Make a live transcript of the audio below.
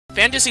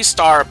Phantasy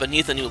Star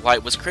Beneath a New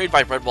Light was created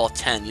by Redwall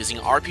 10 using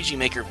RPG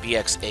Maker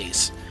VX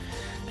Ace.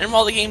 And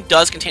while the game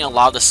does contain a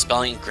lot of the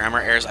spelling and grammar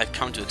errors I've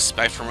come to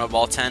expect from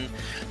Redwall 10,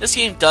 this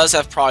game does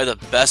have probably the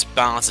best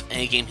balance of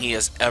any game he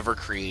has ever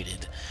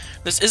created.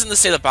 This isn't to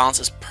say the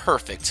balance is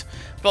perfect,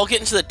 but I'll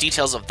get into the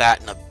details of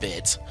that in a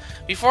bit.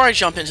 Before I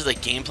jump into the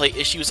gameplay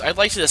issues, I'd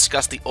like to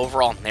discuss the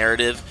overall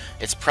narrative,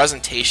 its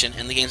presentation,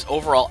 and the game's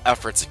overall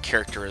efforts at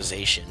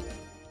characterization.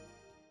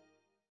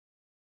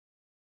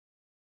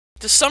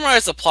 To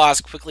summarize the plot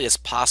as quickly as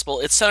possible,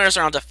 it centers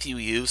around a few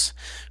youths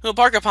who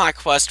embark upon a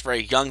quest for a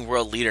young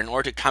world leader in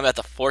order to combat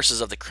the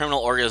forces of the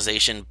criminal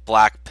organization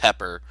Black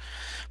Pepper.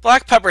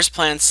 Black Pepper's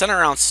plans center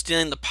around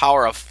stealing the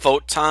power of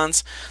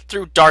photons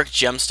through dark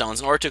gemstones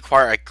in order to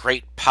acquire a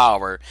great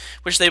power,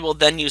 which they will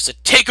then use to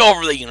take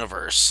over the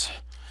universe.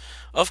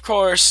 Of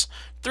course,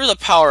 through the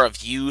power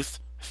of youth,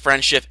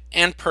 friendship,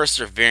 and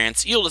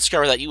perseverance, you'll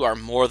discover that you are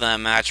more than a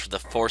match for the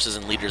forces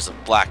and leaders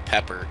of Black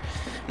Pepper.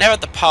 Now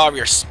at the power of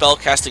your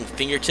spellcasting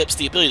fingertips,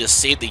 the ability to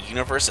save the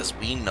universe as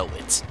we know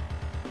it.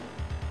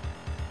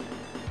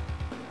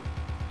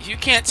 If you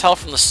can't tell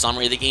from the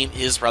summary, the game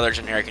is rather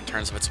generic in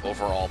terms of its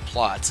overall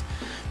plot,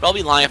 but I'll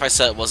be lying if I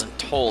said it wasn't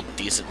told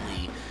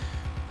decently.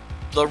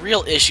 The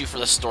real issue for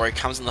the story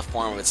comes in the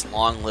form of its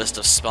long list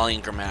of spelling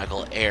and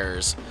grammatical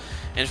errors.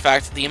 In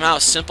fact, the amount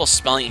of simple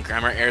spelling and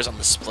grammar errors on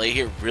display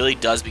here really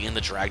does begin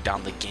to drag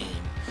down the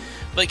game.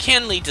 But it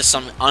can lead to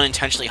some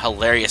unintentionally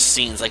hilarious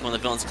scenes, like when the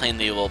villains claim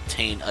they will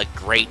obtain a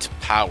great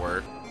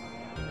power.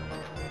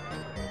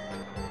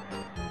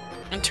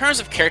 In terms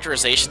of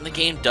characterization, the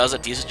game does a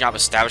decent job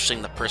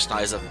establishing the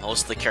personalities of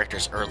most of the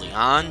characters early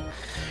on,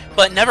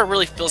 but it never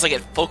really feels like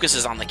it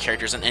focuses on the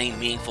characters in any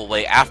meaningful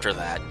way after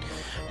that.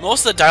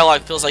 Most of the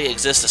dialogue feels like it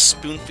exists to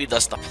spoon-feed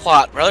us the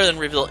plot, rather than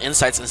reveal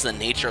insights into the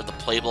nature of the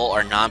playable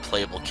or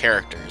non-playable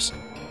characters.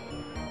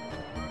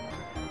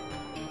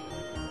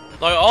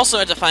 Though I also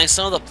had to find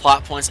some of the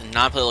plot points and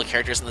non-playable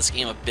characters in this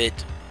game a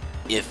bit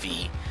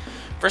iffy.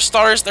 For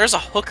starters, there's a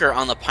hooker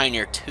on the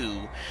Pioneer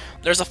 2.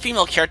 There's a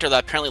female character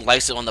that apparently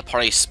likes it when the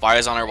party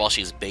spies on her while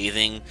she's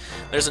bathing.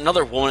 There's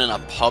another woman in a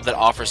pub that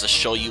offers to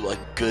show you a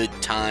good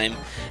time.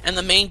 And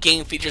the main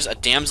game features a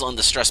damsel in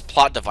distress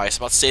plot device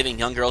about saving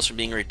young girls from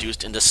being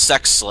reduced into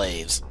sex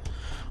slaves.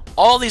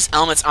 All these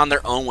elements on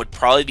their own would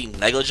probably be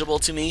negligible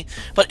to me,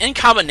 but in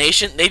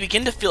combination, they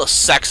begin to feel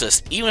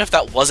sexist, even if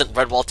that wasn't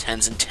Redwall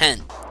 10's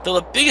intent. Though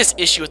the biggest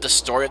issue with the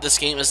story of this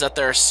game is that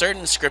there are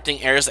certain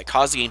scripting errors that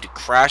cause the game to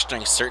crash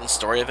during certain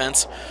story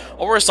events,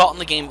 or result in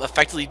the game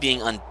effectively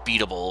being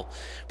unbeatable.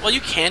 While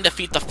you can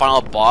defeat the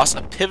final boss,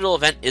 a pivotal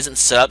event isn't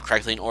set up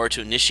correctly in order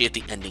to initiate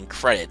the ending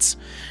credits.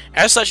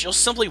 As such, you'll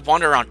simply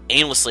wander around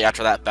aimlessly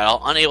after that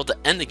battle, unable to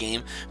end the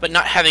game, but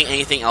not having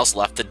anything else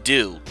left to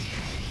do.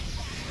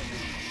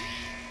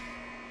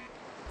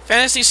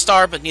 Phantasy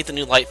Star Beneath a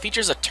New Light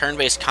features a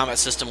turn-based combat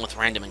system with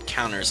random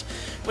encounters,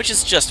 which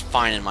is just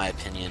fine in my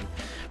opinion.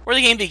 Where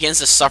the game begins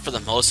to suffer the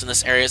most in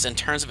this area is in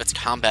terms of its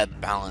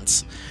combat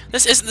balance.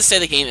 This isn't to say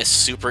the game is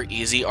super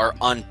easy or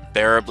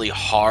unbearably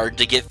hard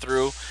to get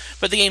through,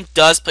 but the game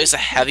does place a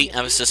heavy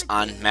emphasis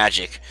on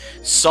magic.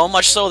 So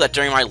much so that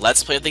during my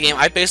Let's Play of the game,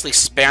 I basically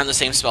spam the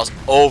same spells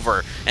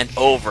over and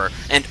over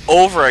and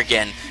over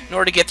again in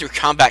order to get through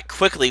combat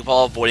quickly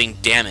while avoiding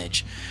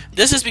damage.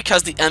 This is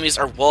because the enemies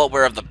are well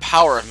aware of the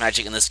power of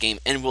magic in this game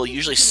and will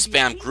usually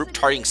spam group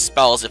targeting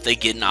spells if they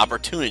get an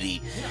opportunity.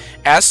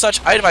 As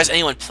such, I advise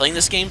anyone playing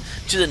this game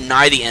to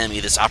deny the enemy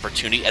this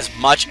opportunity as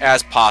much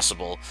as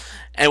possible,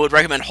 and would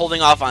recommend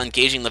holding off on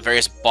engaging the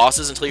various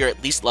bosses until you're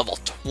at least level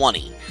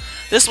 20.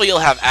 This way you'll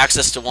have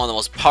access to one of the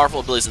most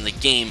powerful abilities in the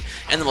game,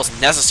 and the most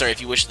necessary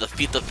if you wish to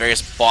defeat the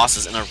various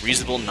bosses in a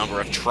reasonable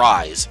number of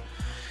tries.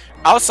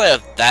 Outside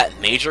of that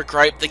major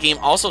gripe, the game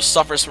also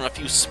suffers from a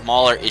few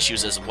smaller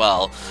issues as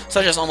well,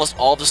 such as almost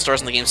all of the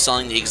stores in the game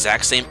selling the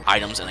exact same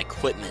items and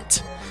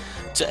equipment.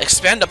 To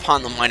expand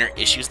upon the minor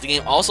issues, the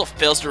game also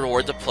fails to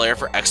reward the player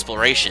for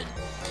exploration.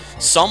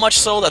 So much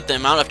so that the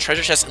amount of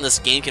treasure chests in this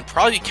game can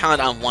probably be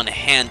counted on one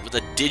hand with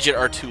a digit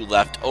or two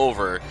left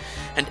over,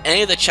 and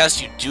any of the chests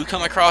you do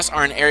come across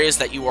are in areas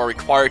that you are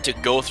required to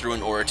go through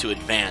in order to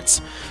advance,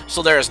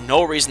 so there is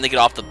no reason to get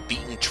off the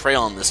beaten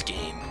trail in this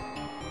game.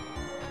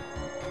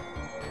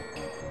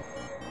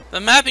 The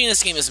mapping in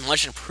this game is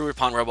much improved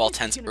upon Redwall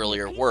 10's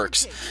earlier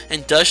works,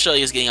 and does show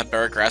you is getting a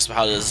better grasp of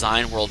how to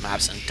design world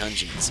maps and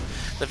dungeons.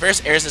 The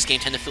various areas in this game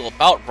tend to feel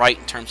about right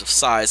in terms of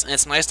size, and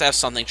it's nice to have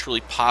something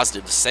truly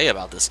positive to say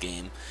about this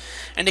game.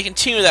 And to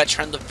continue that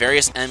trend, the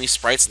various enemy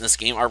sprites in this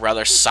game are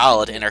rather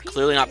solid, and are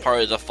clearly not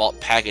part of the default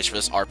package for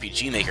this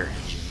RPG Maker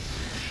engine.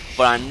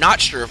 But I'm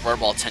not sure if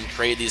Redwall 10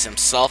 created these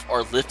himself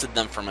or lifted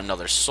them from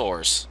another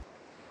source.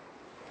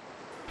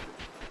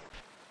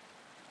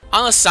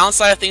 On the sound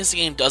side of things, the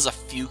game does a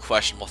few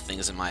questionable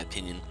things in my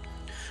opinion.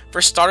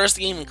 For starters,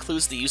 the game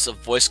includes the use of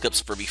voice clips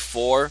for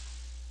before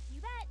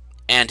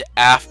and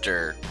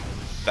after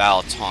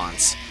battle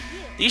taunts.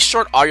 These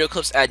short audio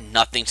clips add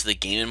nothing to the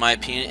game in my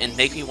opinion, and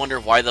make me wonder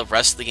why the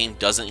rest of the game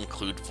doesn't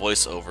include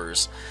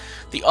voiceovers.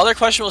 The other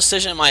questionable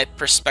decision in my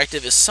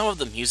perspective is some of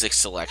the music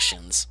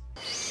selections.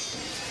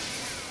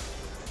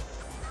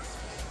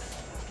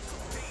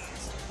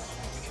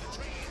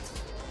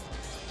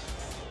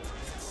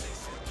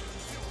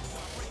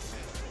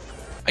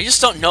 I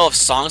just don't know if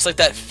songs like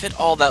that fit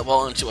all that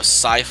well into a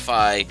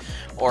sci-fi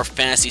or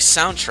fantasy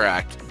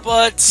soundtrack,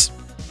 but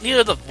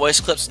neither the voice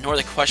clips nor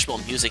the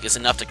questionable music is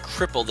enough to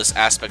cripple this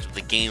aspect of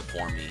the game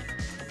for me.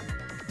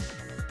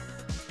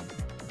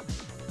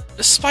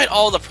 Despite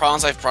all the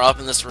problems I've brought up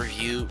in this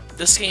review,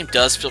 this game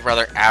does feel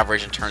rather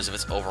average in terms of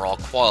its overall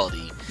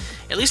quality.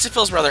 At least it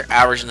feels rather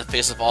average in the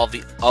face of all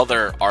the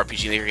other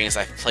RPG Maker games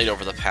I've played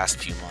over the past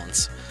few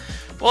months.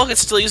 While it could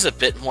still use a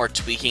bit more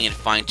tweaking and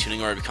fine-tuning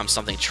in order to become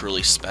something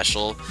truly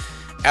special,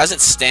 as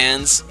it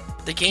stands,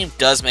 the game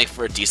does make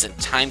for a decent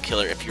time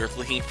killer if you're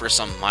looking for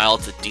some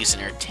mild to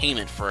decent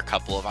entertainment for a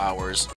couple of hours.